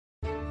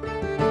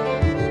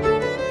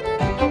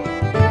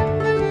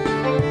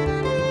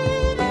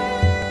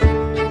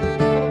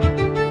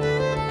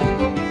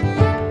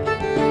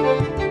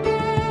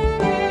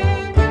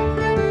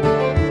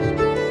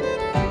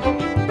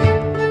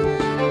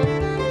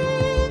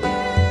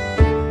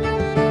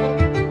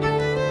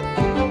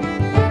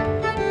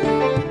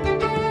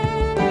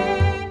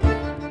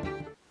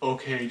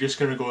just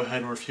going to go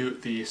ahead and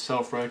refute the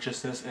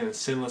self-righteousness and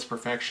sinless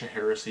perfection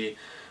heresy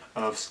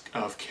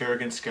of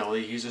Kerrigan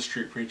Skelly. He's a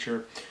street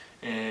preacher,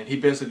 and he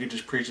basically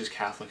just preaches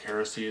Catholic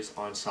heresies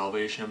on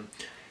salvation.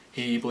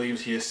 He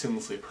believes he is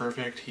sinlessly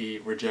perfect. He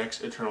rejects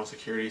eternal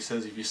security. He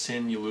says if you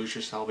sin, you lose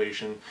your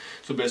salvation.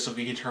 So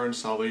basically he turns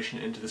salvation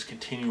into this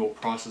continual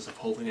process of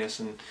holiness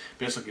and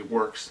basically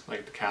works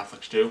like the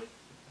Catholics do.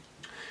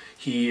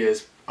 He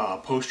is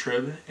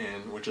post-trib,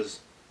 and which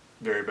is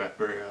very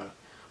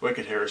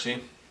wicked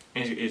heresy.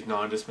 And he's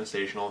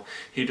non-dispensational.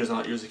 He does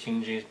not use the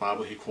King James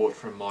Bible. He quotes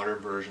from modern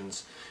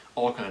versions.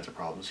 All kinds of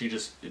problems.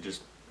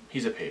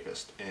 He's a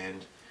papist,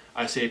 and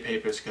I say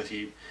papist because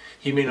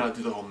he may not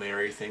do the whole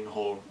Mary thing, the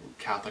whole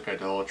Catholic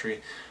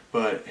idolatry,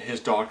 but his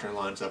doctrine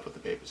lines up with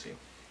the papacy.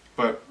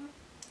 But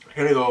I'm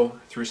going to go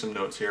through some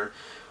notes here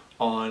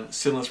on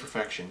sinless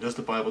perfection. Does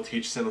the Bible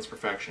teach sinless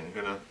perfection? I'm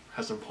going to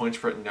have some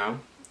points written down.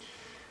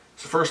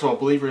 So first of all,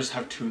 believers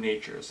have two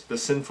natures, the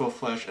sinful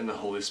flesh and the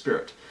Holy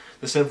Spirit.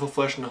 The sinful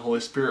flesh and the Holy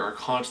Spirit are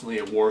constantly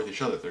at war with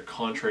each other. They're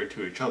contrary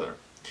to each other.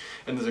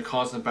 And there's a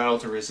constant battle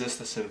to resist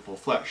the sinful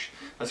flesh.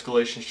 That's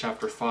Galatians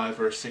chapter 5,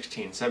 verse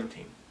 16,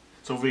 17.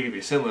 So if we can be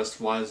sinless,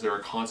 why is there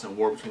a constant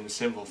war between the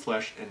sinful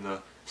flesh and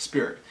the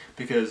Spirit?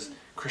 Because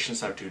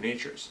Christians have two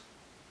natures.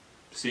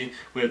 See,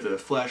 we have the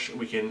flesh,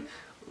 we can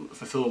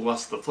fulfill the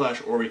lust of the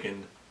flesh, or we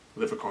can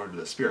live according to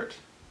the Spirit.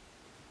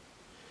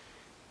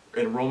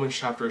 In Romans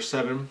chapter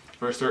 7,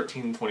 verse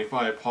 13 and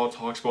 25, Paul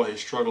talks about his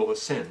struggle with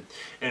sin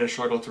and his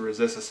struggle to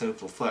resist the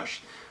sinful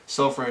flesh.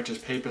 Self-righteous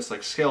papists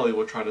like Skelly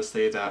will try to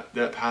say that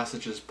that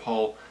passage is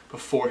Paul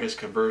before his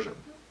conversion.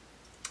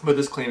 But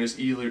this claim is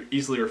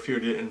easily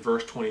refuted in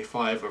verse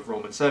 25 of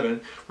Romans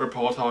 7, where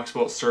Paul talks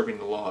about serving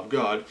the law of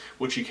God,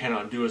 which he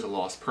cannot do as a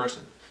lost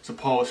person. So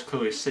Paul was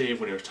clearly saved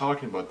when he was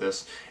talking about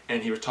this,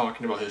 and he was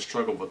talking about his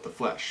struggle with the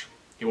flesh.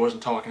 He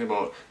wasn't talking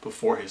about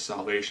before his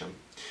salvation.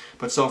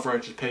 But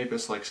self-righteous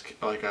papists like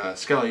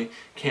Skelly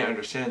can't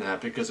understand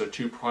that because they're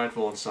too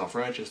prideful and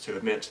self-righteous to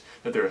admit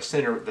that they're a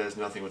sinner that is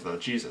nothing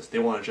without Jesus. They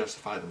want to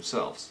justify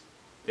themselves.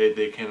 They're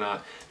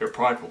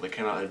prideful. They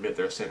cannot admit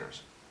they're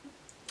sinners.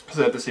 So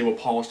they have to say, well,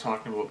 Paul was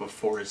talking about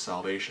before his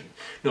salvation.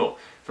 No,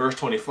 verse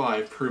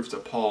 25 proves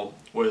that Paul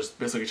was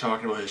basically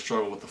talking about his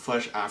struggle with the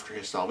flesh after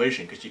his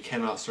salvation, because you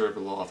cannot serve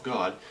the law of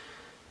God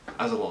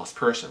as a lost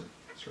person.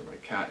 Sorry, my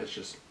cat is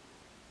just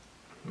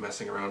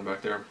messing around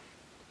back there.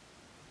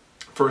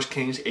 1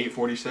 Kings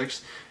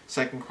 8:46,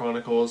 2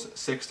 Chronicles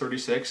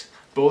 6:36,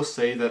 both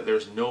say that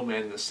there's no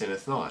man that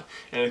sinneth not.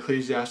 And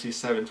Ecclesiastes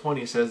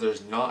 7:20 says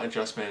there's not a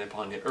just man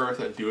upon the earth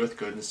that doeth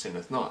good and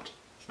sinneth not.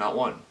 Not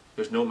one.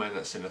 There's no man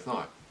that sinneth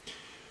not.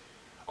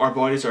 Our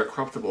bodies are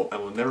corruptible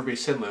and will never be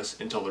sinless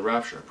until the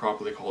rapture,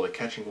 properly called the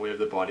catching away of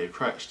the body of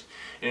Christ.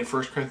 In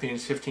 1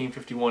 Corinthians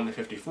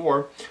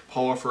 15:51-54,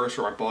 Paul refers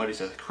to our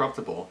bodies as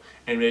corruptible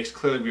and makes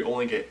clear that we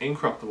only get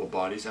incorruptible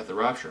bodies at the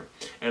rapture.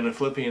 And in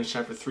Philippians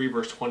chapter 3,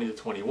 verse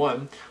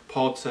 20-21,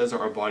 Paul says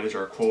that our bodies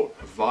are, quote,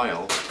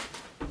 vile,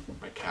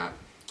 my cat,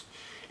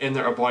 and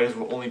that our bodies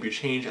will only be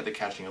changed at the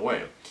catching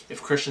away.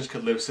 If Christians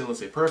could live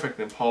sinlessly perfect,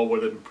 then Paul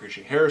would have been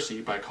preaching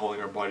heresy by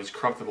calling our bodies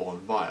corruptible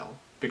and vile,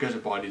 because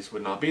our bodies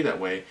would not be that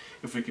way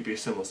if we could be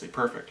sinlessly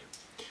perfect.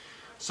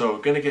 So,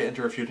 going to get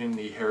into refuting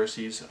the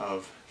heresies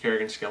of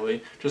Kerrigan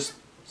Skelly. Just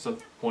some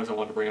points I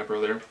wanted to bring up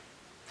earlier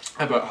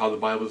about how the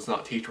Bible does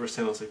not teach we're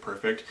sinlessly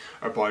perfect,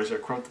 our bodies are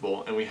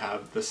corruptible, and we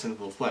have the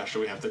sinful flesh that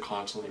we have to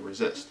constantly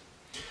resist.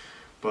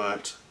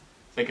 But,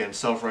 again,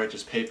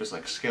 self-righteous papists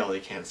like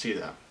Skelly can't see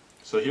that.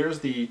 So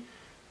here's the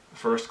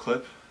first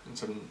clip, and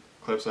some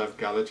clips I've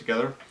gathered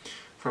together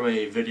from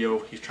a video.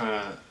 He's trying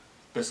to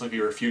basically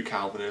refute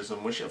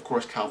Calvinism, which of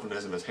course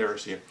Calvinism is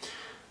heresy,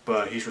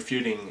 but he's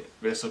refuting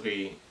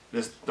basically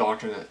this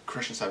doctrine that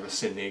Christians have a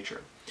sin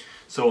nature.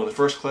 So in the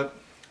first clip,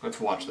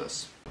 let's watch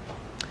this.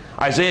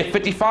 Isaiah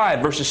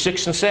 55 verses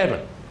 6 and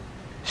 7.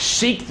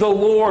 Seek the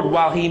Lord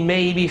while he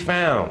may be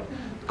found.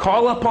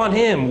 Call upon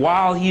him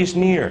while he is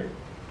near.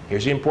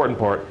 Here's the important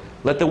part.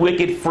 Let the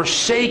wicked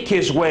forsake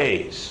his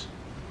ways,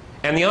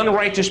 and the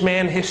unrighteous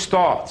man his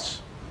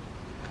thoughts.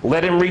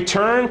 Let him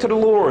return to the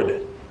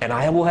Lord, and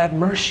I will have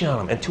mercy on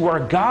him, and to our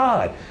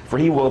God, for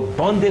he will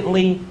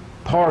abundantly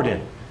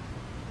pardon.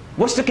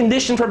 What's the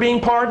condition for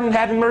being pardoned,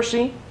 having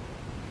mercy?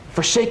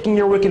 Forsaking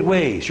your wicked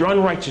ways, your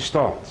unrighteous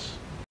thoughts.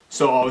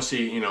 So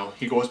obviously,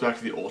 he goes back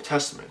to the Old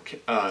Testament.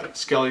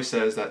 Skelly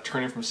says that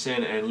turning from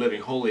sin and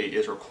living holy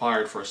is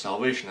required for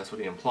salvation. That's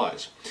what he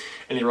implies.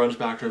 And he runs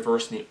back to a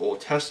verse in the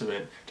Old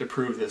Testament to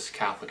prove this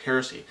Catholic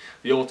heresy.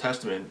 The Old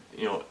Testament,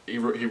 he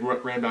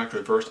ran back to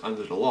a verse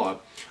under the law.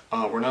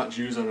 We're not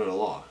Jews under the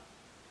law.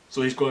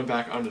 So he's going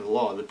back under the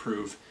law to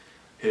prove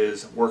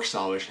his work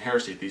salvation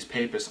heresy. These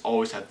papists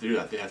always have to do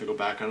that. They have to go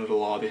back under the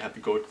law. They have to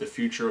go to the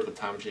future at the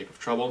time of Jacob's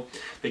trouble.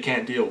 They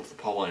can't deal with the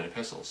Pauline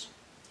epistles.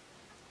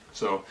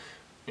 So,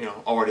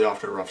 already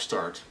off to a rough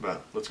start,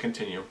 but let's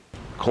continue.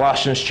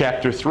 Colossians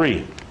chapter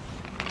 3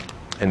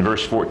 and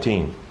verse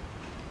 14.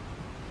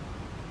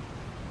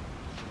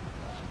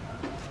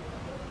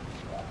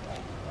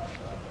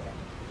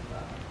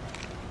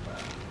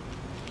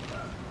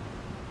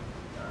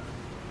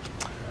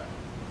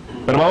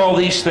 all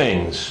these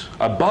things,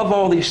 above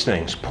all these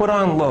things, put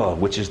on love,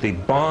 which is the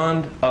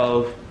bond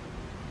of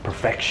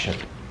perfection.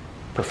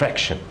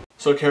 Perfection.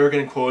 So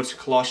Kerrigan quotes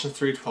Colossians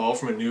 3:12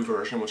 from a new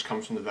version, which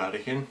comes from the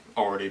Vatican,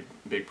 already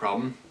a big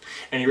problem,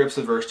 and he rips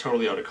the verse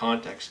totally out of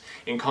context.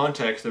 In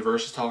context, the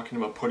verse is talking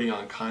about putting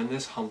on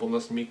kindness,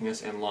 humbleness,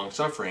 meekness, and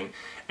long-suffering,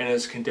 and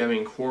is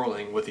condemning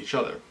quarreling with each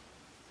other.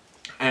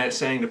 And it's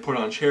saying to put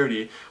on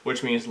charity,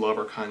 which means love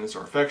or kindness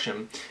or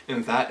affection,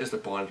 and that is the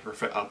bond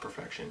of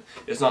perfection.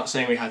 It's not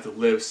saying we have to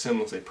live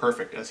sinlessly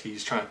perfect, as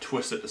he's trying to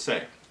twist it to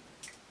say.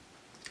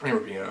 And we're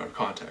being out of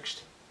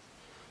context.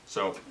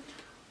 So,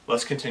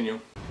 let's continue.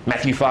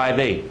 Matthew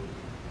 5:8.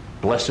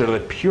 Blessed are the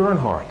pure in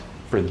heart,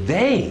 for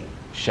they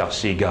shall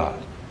see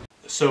God.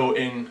 So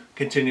in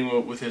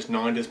continuing with his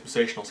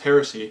non-dispensationalist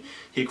heresy,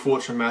 he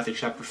quotes from Matthew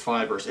chapter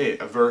 5 verse 8,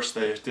 a verse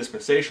that is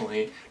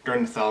dispensationally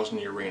during the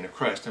 1,000-year reign of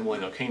Christ and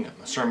millennial kingdom.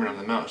 The Sermon on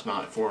the Mount is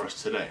not for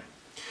us today.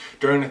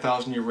 During the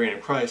 1,000-year reign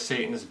of Christ,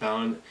 Satan is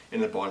bound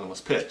in the bottomless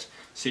pit.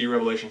 See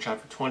Revelation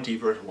chapter 20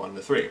 verse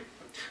 1-3.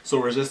 So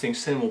resisting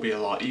sin will be a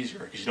lot easier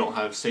because you don't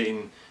have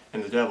Satan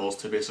and the devils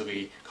to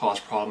basically cause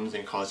problems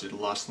and cause you to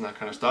lust and that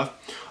kind of stuff.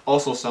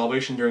 Also,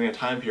 salvation during a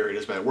time period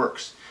is by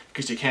works,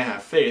 because you can't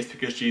have faith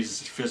because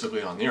Jesus is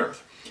physically on the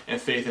earth,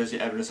 and faith is the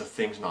evidence of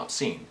things not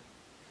seen.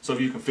 So if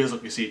you can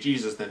physically see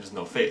Jesus, then there's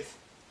no faith.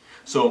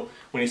 So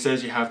when he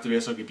says you have to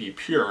basically be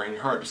pure in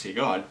your heart to see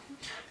God,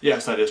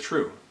 yes, that is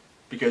true,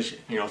 because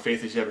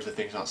faith is the evidence of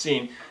things not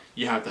seen.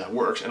 You have to have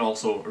works, and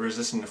also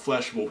resisting the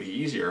flesh will be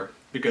easier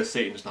because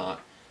Satan's not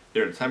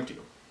there to tempt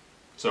you.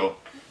 So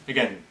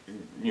again,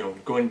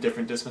 going to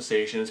different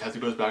dispensations, have to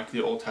go back to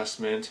the Old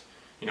Testament.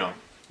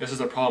 This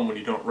is a problem when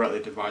you don't rightly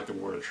divide the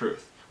word of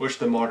truth, which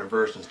the modern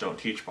versions don't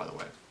teach, by the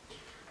way.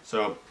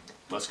 So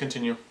let's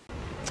continue.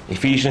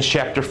 Ephesians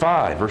chapter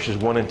 5, verses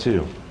 1 and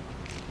 2.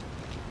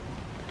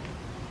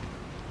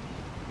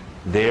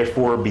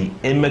 Therefore be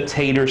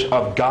imitators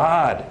of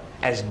God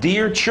as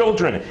dear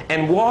children,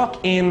 and walk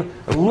in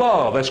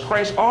love, as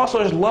Christ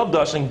also has loved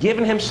us and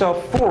given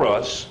himself for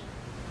us,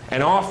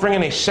 an offering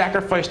and a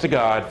sacrifice to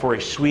God for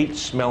a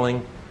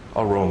sweet-smelling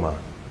aroma.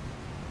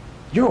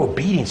 Your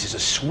obedience is a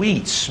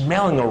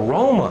sweet-smelling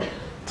aroma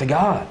to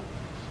God.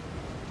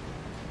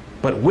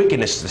 But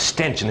wickedness is the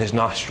stench in his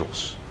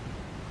nostrils.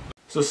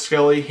 So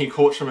Skelly, he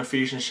quotes from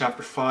Ephesians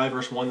chapter 5,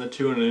 verse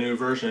 1-2 in the New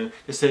Version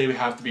to say we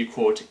have to be,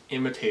 quote,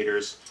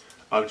 imitators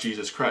of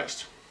Jesus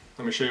Christ.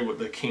 Let me show you what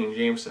the King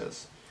James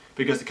says.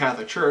 Because the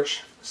Catholic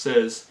Church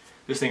says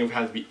this thing we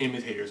have to be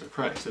imitators of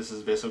Christ. This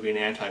is basically an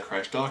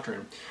anti-Christ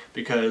doctrine,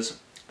 because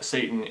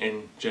Satan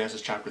in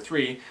Genesis chapter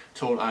 3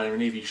 told Adam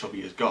and Eve, you shall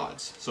be as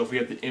gods. So if we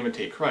have to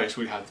imitate Christ,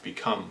 we'd have to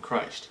become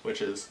Christ,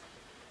 which is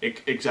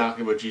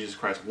exactly what Jesus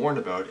Christ warned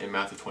about in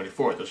Matthew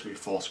 24. Those would be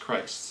false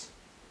Christs.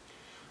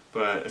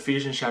 But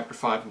Ephesians chapter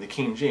 5 in the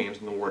King James,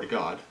 in the Word of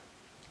God,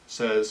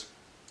 says,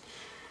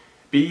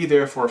 be ye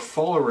therefore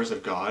followers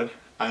of God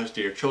as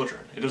dear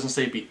children. It doesn't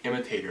say be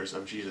imitators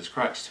of Jesus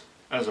Christ,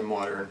 as a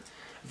modern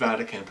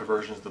Vatican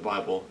perversions of the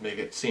Bible make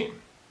it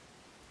seem.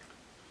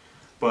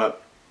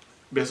 But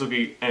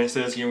basically, and it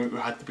says you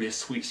have to be a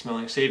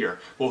sweet-smelling Savior.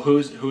 Well, who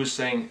is it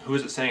saying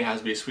has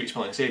to be a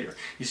sweet-smelling Savior?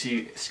 You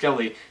see,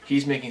 Skelly,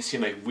 he's making it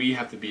seem like we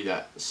have to be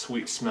that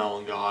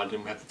sweet-smelling God,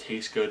 and we have to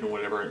taste good and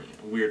whatever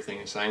weird thing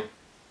he's saying.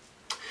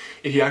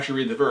 If you actually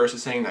read the verse,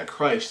 it's saying that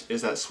Christ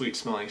is that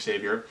sweet-smelling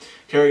Savior.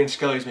 Kerrigan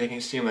Skelly is making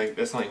it seem like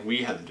that's something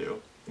we have to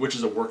do, which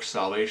is a work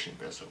salvation,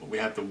 basically. We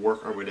have to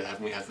work our way to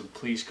heaven. We have to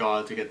please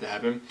God to get to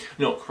heaven.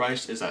 No,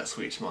 Christ is that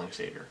sweet-smelling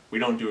Savior. We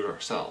don't do it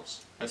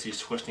ourselves, as he's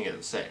twisting it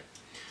to say.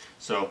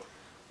 So,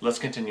 let's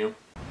continue.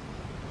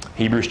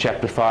 Hebrews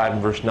chapter 5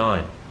 and verse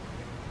 9.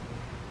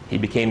 He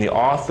became the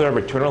author of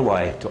eternal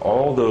life to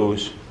all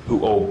those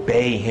who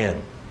obey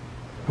him.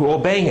 Who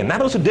obey him.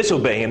 Not those who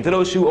disobey him, to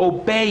those who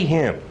obey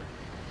him.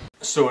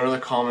 So another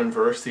common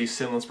verse these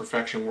sinless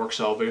perfection work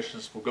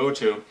salvationists will go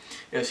to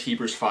is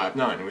Hebrews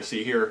 5:9. And we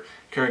see here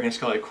Kerrigan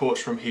Skelly quotes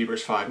from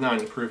Hebrews 5:9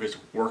 to prove his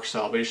work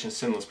salvation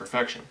sinless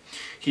perfection.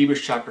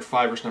 Hebrews chapter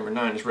 5 verse number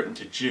 9 is written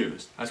to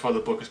Jews. That's why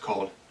the book is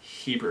called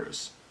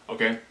Hebrews.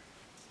 Okay?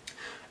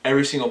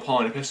 Every single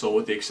Pauline epistle,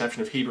 with the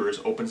exception of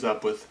Hebrews, opens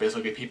up with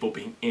basically people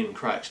being in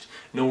Christ.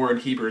 No word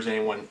Hebrew is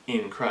anyone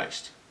in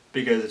Christ,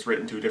 because it's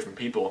written to different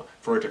people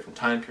for a different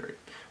time period.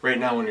 Right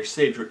now, when you're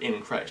saved, you're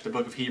in Christ. The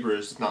book of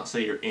Hebrews does not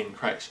say you're in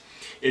Christ.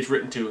 It's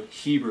written to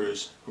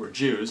Hebrews, who are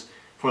Jews,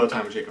 for the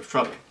time of Jacob's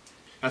trouble.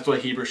 That's why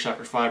Hebrews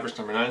chapter 5 verse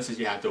number 9 says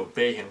you have to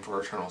obey him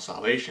for eternal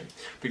salvation,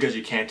 because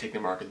you can't take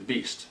the mark of the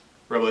beast.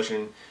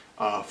 Revelation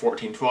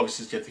 14:12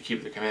 says you have to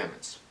keep the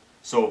commandments.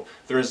 So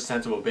there is a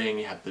sense of obeying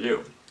you have to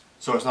do.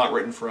 So it's not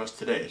written for us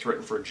today. It's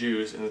written for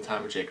Jews in the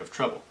time of Jacob's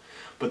trouble.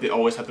 But they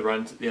always have to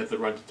run to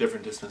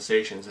different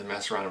dispensations and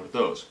mess around with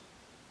those.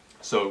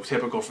 So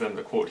typical for them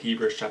to quote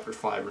Hebrews chapter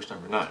 5 verse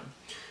number 9.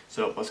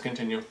 So let's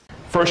continue.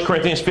 1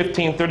 Corinthians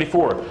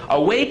 15:34.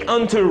 Awake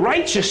unto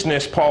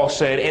righteousness, Paul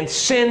said, and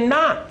sin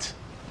not.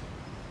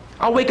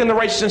 Awake unto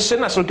righteousness and sin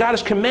not. So God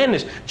has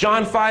commanded us.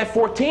 John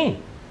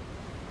 5:14.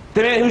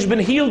 The man who's been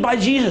healed by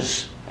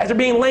Jesus after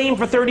being lame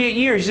for 38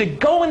 years. He said,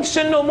 go and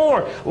sin no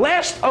more,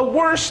 lest a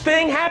worse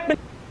thing happen.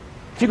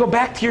 If you go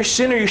back to your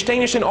sin or you stay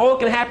in your sin, all that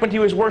can happen to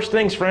you is worse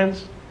things,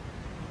 friends.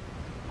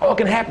 All that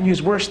can happen to you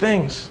is worse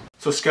things.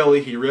 So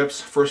Skelly, he rips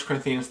 1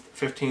 Corinthians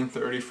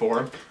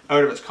 15:34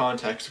 out of its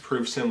context to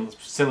prove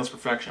sinless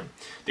perfection.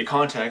 The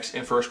context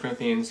in 1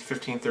 Corinthians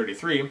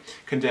 15:33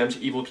 condemns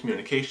evil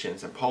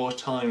communications, and Paul is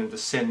telling them to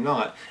sin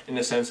not in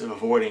the sense of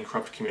avoiding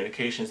corrupt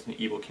communications and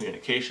evil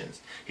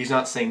communications. He's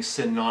not saying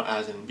sin not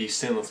as in be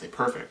sinlessly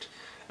perfect,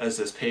 as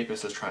this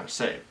papist is trying to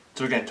say.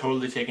 So again,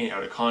 totally taking it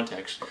out of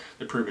context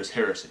to prove his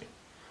heresy.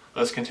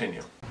 Let's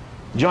continue.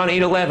 John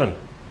 8:11,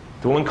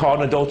 the woman caught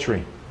in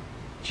adultery.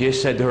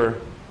 Jesus said to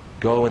her,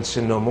 go and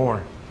sin no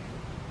more.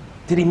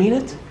 Did he mean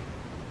it?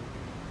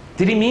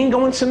 Did he mean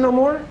go and sin no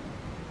more?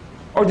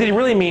 Or did he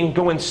really mean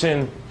go and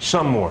sin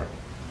some more?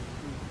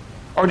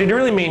 Or did he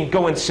really mean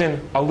go and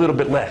sin a little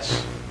bit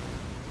less?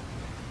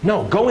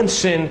 No, go and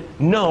sin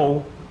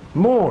no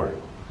more.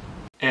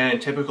 And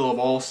typical of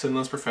all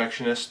sinless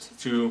perfectionists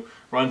to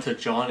run to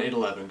John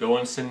 8:11, go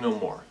and sin no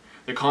more.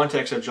 The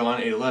context of John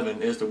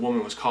 8:11 is the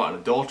woman was caught in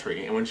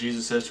adultery, and when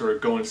Jesus says to her,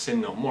 go and sin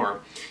no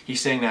more,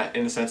 he's saying that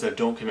in the sense that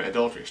don't commit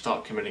adultery,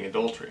 stop committing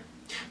adultery.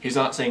 He's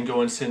not saying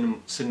go and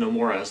sin no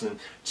more as in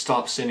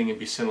stop sinning and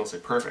be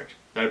sinlessly perfect.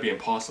 That would be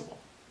impossible,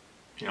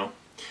 you know.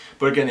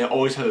 But again, they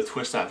always have to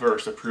twist that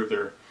verse to prove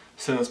their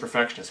sinless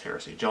perfectionist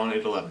heresy. John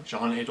 8:11.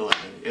 John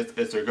 8:11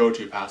 is their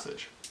go-to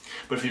passage.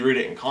 But if you read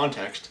it in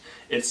context,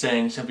 it's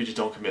saying simply just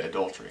don't commit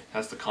adultery.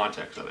 That's the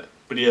context of it.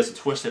 But he has to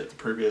twist it to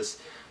prove his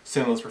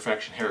sinless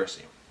perfection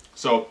heresy.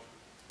 So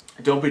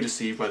don't be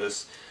deceived by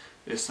this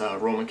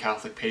Roman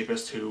Catholic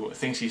papist who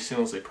thinks he's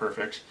sinlessly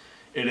perfect.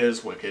 It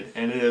is wicked,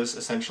 and it is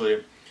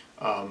essentially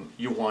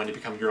you wanting to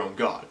become your own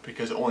God,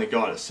 because only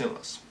God is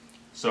sinless.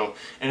 So,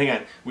 and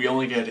again, we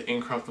only get an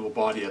incorruptible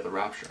body at the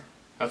rapture.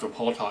 That's what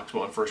Paul talks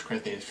about in 1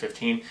 Corinthians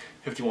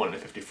 15:51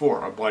 and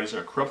 54. Our bodies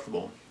are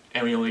corruptible,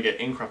 and we only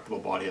get incorruptible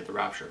body at the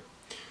rapture.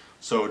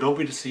 So don't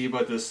be deceived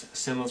by this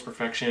sinless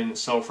perfection,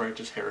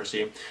 self-righteous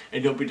heresy,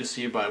 and don't be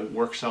deceived by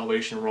work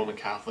salvation Roman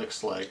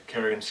Catholics like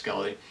Kerrigan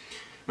Skelly.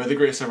 May the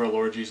grace of our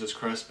Lord Jesus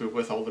Christ be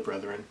with all the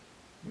brethren.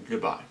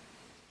 Goodbye.